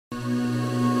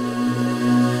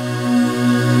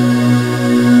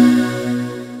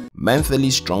Mentally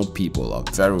strong people are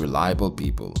very reliable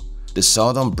people. They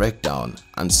seldom break down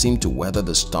and seem to weather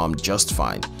the storm just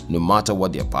fine no matter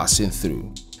what they are passing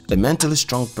through. A mentally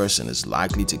strong person is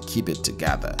likely to keep it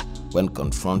together when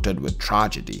confronted with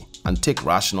tragedy and take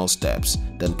rational steps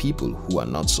than people who are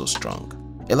not so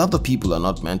strong. A lot of people are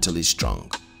not mentally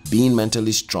strong. Being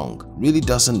mentally strong really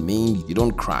doesn't mean you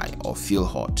don't cry or feel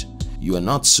hurt. You are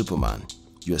not Superman,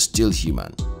 you are still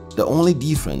human. The only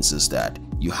difference is that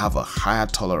you have a higher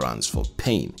tolerance for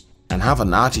pain and have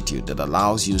an attitude that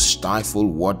allows you to stifle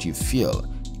what you feel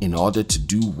in order to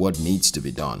do what needs to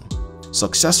be done.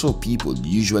 Successful people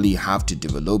usually have to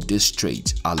develop this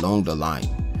trait along the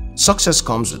line. Success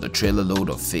comes with a trailer load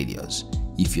of failures.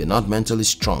 If you're not mentally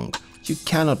strong, you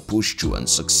cannot push through and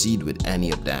succeed with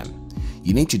any of them.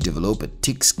 You need to develop a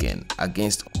thick skin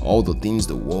against all the things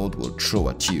the world will throw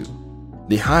at you.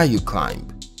 The higher you climb,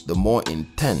 the more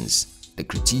intense the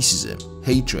criticism,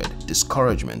 hatred,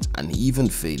 discouragement, and even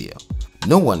failure.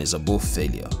 No one is above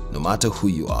failure, no matter who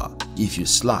you are. If you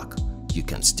slack, you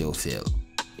can still fail.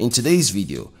 In today's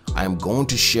video, I am going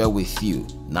to share with you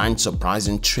 9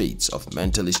 surprising traits of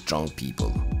mentally strong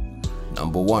people.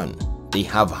 Number 1. They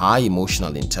have high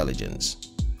emotional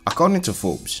intelligence. According to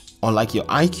Forbes, unlike your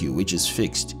IQ, which is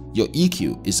fixed, your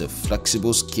EQ is a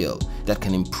flexible skill that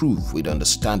can improve with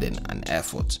understanding and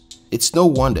effort. It's no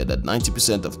wonder that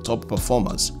 90% of top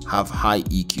performers have high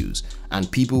EQs,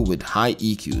 and people with high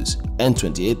EQs earn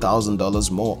 $28,000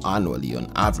 more annually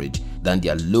on average than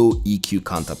their low EQ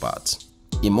counterparts.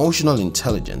 Emotional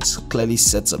intelligence clearly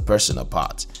sets a person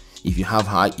apart. If you have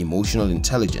high emotional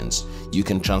intelligence, you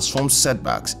can transform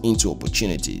setbacks into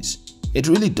opportunities. It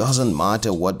really doesn't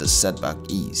matter what the setback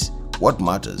is. What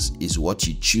matters is what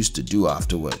you choose to do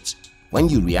afterwards. When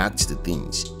you react to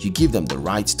things, you give them the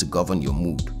right to govern your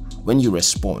mood. When you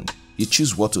respond, you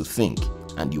choose what to think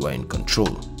and you are in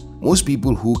control. Most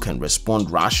people who can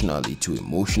respond rationally to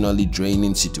emotionally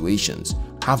draining situations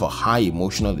have a high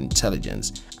emotional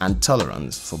intelligence and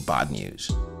tolerance for bad news.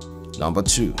 Number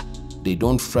 2. They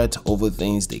don't fret over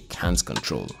things they can't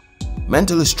control.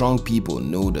 Mentally strong people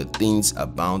know that things are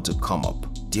bound to come up.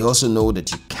 They also know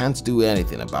that you can't do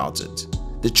anything about it.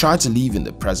 They try to live in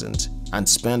the present and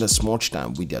spend as much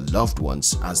time with their loved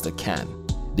ones as they can.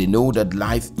 They know that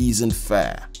life isn't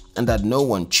fair and that no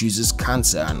one chooses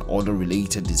cancer and other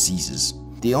related diseases.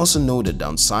 They also know that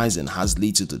downsizing has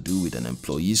little to do with an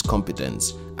employee's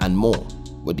competence and more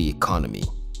with the economy.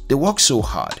 They work so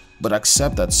hard but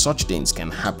accept that such things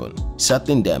can happen.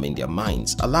 Settling them in their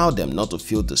minds allows them not to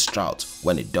feel distraught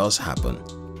when it does happen.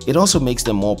 It also makes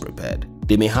them more prepared.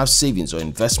 They may have savings or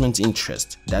investment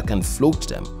interest that can float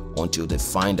them until they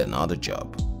find another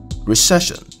job.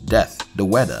 Recession, death, the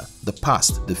weather, the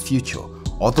past, the future,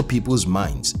 other people's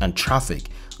minds, and traffic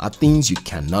are things you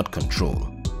cannot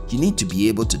control. You need to be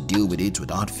able to deal with it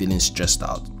without feeling stressed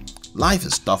out. Life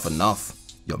is tough enough.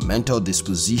 Your mental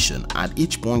disposition at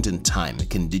each point in time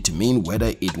can determine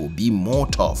whether it will be more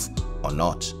tough or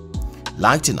not.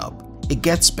 Lighten up, it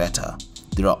gets better.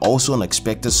 There are also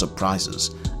unexpected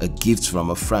surprises, a gift from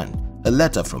a friend, a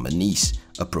letter from a niece,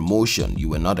 a promotion you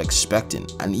were not expecting,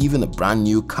 and even a brand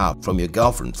new car from your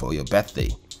girlfriend for your birthday.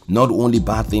 Not only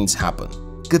bad things happen,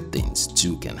 good things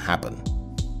too can happen.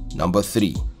 Number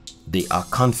 3. They are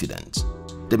confident.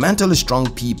 The mentally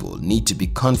strong people need to be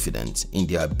confident in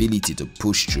their ability to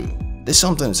push through. They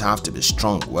sometimes have to be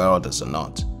strong where others are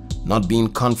not. Not being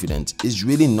confident is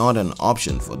really not an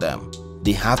option for them.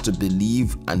 They have to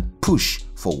believe and push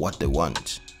for what they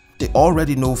want. They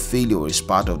already know failure is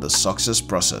part of the success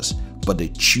process, but they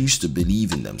choose to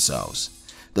believe in themselves.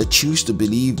 They choose to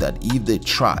believe that if they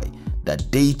try,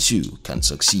 that they too can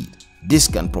succeed. This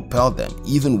can propel them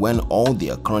even when all they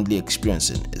are currently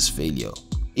experiencing is failure.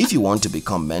 If you want to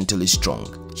become mentally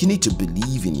strong, you need to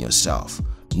believe in yourself.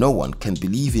 No one can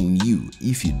believe in you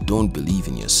if you don't believe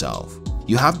in yourself.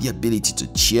 You have the ability to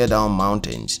tear down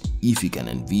mountains if you can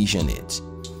envision it.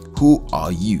 Who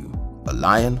are you, a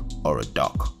lion or a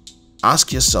duck?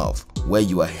 Ask yourself where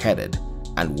you are headed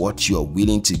and what you are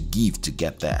willing to give to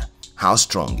get there. How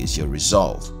strong is your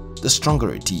resolve? The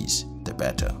stronger it is, the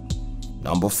better.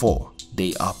 Number 4.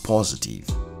 They are positive.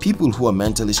 People who are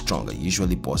mentally strong are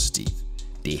usually positive.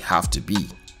 They have to be.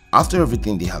 After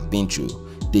everything they have been through,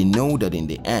 they know that in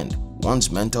the end,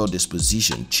 one's mental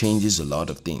disposition changes a lot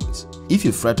of things. If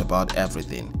you fret about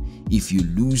everything, if you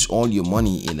lose all your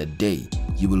money in a day,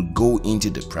 you will go into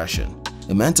depression.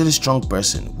 A mentally strong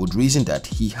person would reason that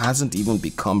he hasn't even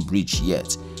become rich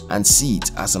yet and see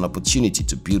it as an opportunity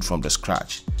to build from the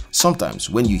scratch. Sometimes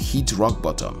when you hit rock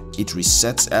bottom, it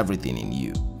resets everything in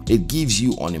you. It gives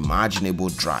you unimaginable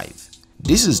drive.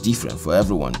 This is different for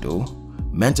everyone though.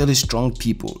 Mentally strong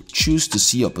people choose to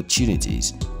see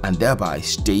opportunities and thereby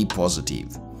stay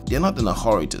positive. They're not in a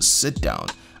hurry to sit down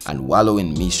and wallow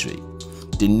in misery.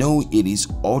 They know it is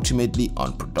ultimately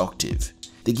unproductive.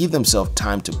 They give themselves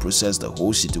time to process the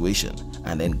whole situation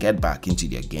and then get back into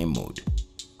their game mode.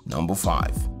 Number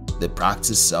 5. They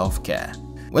practice self-care.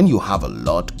 When you have a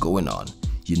lot going on,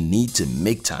 you need to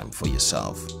make time for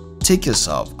yourself. Take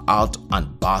yourself out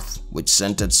and bath with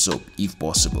scented soap if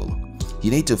possible. You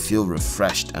need to feel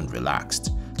refreshed and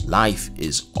relaxed. Life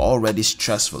is already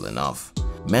stressful enough.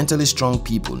 Mentally strong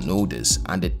people know this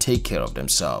and they take care of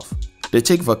themselves. They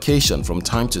take vacation from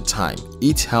time to time,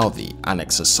 eat healthy and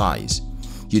exercise.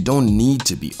 You don't need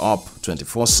to be up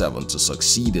 24/7 to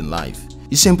succeed in life.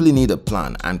 You simply need a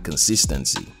plan and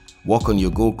consistency. Work on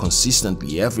your goal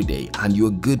consistently every day and you're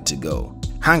good to go.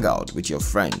 Hang out with your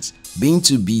friends. Being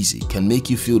too busy can make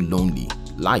you feel lonely.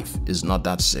 Life is not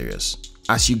that serious.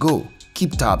 As you go,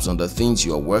 keep tabs on the things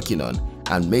you are working on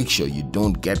and make sure you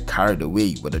don't get carried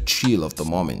away with the thrill of the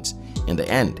moment. In the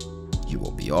end, you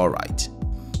will be alright.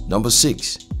 Number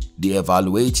 6. They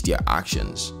evaluate their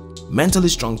actions. Mentally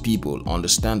strong people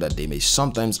understand that they may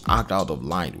sometimes act out of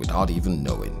line without even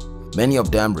knowing. Many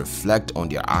of them reflect on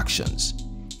their actions.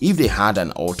 If they had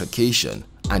an altercation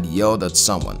and yelled at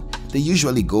someone, they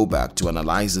usually go back to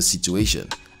analyze the situation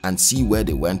and see where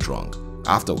they went wrong.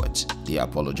 Afterwards, they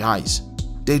apologize.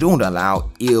 They don't allow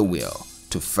ill will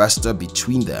to fester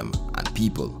between them and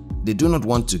people. They do not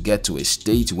want to get to a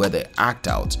state where they act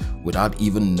out without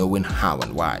even knowing how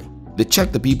and why. They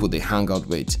check the people they hang out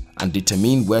with and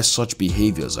determine where such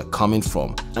behaviors are coming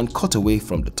from and cut away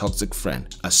from the toxic friend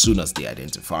as soon as they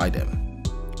identify them.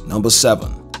 Number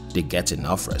 7. They get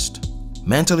enough rest.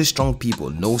 Mentally strong people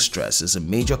know stress is a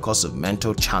major cause of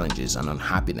mental challenges and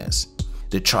unhappiness.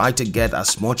 They try to get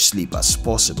as much sleep as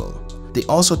possible. They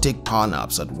also take power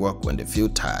naps at work when they feel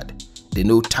tired. They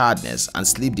know tiredness and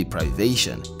sleep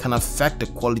deprivation can affect the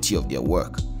quality of their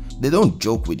work. They don't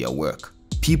joke with their work.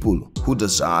 People who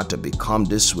desire to become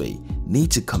this way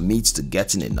need to commit to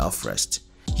getting enough rest.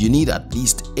 You need at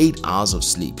least 8 hours of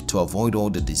sleep to avoid all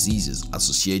the diseases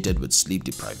associated with sleep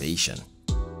deprivation.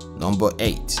 Number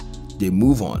 8. They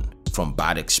move on from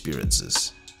bad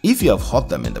experiences. If you have hurt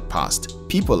them in the past,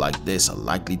 people like this are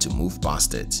likely to move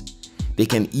past it. They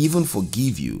can even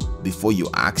forgive you before you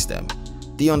ask them.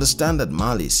 They understand that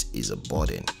malice is a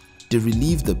burden. They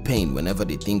relieve the pain whenever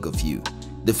they think of you.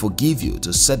 They forgive you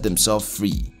to set themselves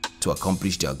free to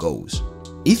accomplish their goals.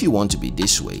 If you want to be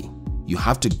this way, you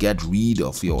have to get rid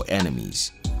of your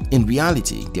enemies. In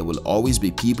reality, there will always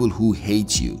be people who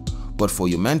hate you, but for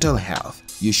your mental health,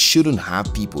 you shouldn't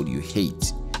have people you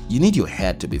hate. You need your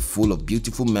head to be full of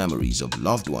beautiful memories of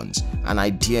loved ones and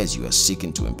ideas you are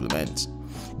seeking to implement.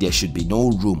 There should be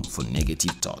no room for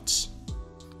negative thoughts.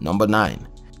 Number 9.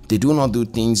 They do not do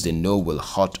things they know will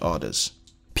hurt others.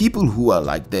 People who are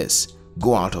like this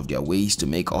go out of their ways to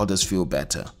make others feel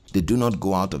better. They do not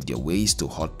go out of their ways to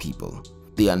hurt people.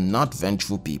 They are not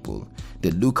vengeful people.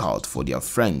 They look out for their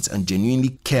friends and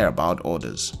genuinely care about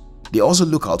others. They also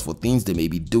look out for things they may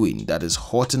be doing that is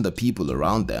hurting the people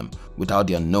around them without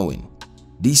their knowing.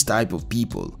 These type of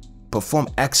people perform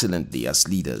excellently as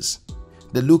leaders.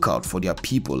 They look out for their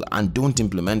people and don't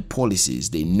implement policies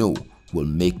they know will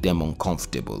make them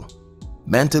uncomfortable.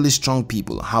 Mentally strong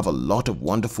people have a lot of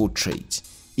wonderful traits.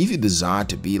 If you desire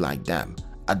to be like them,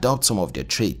 adopt some of their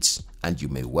traits and you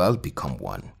may well become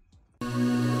one.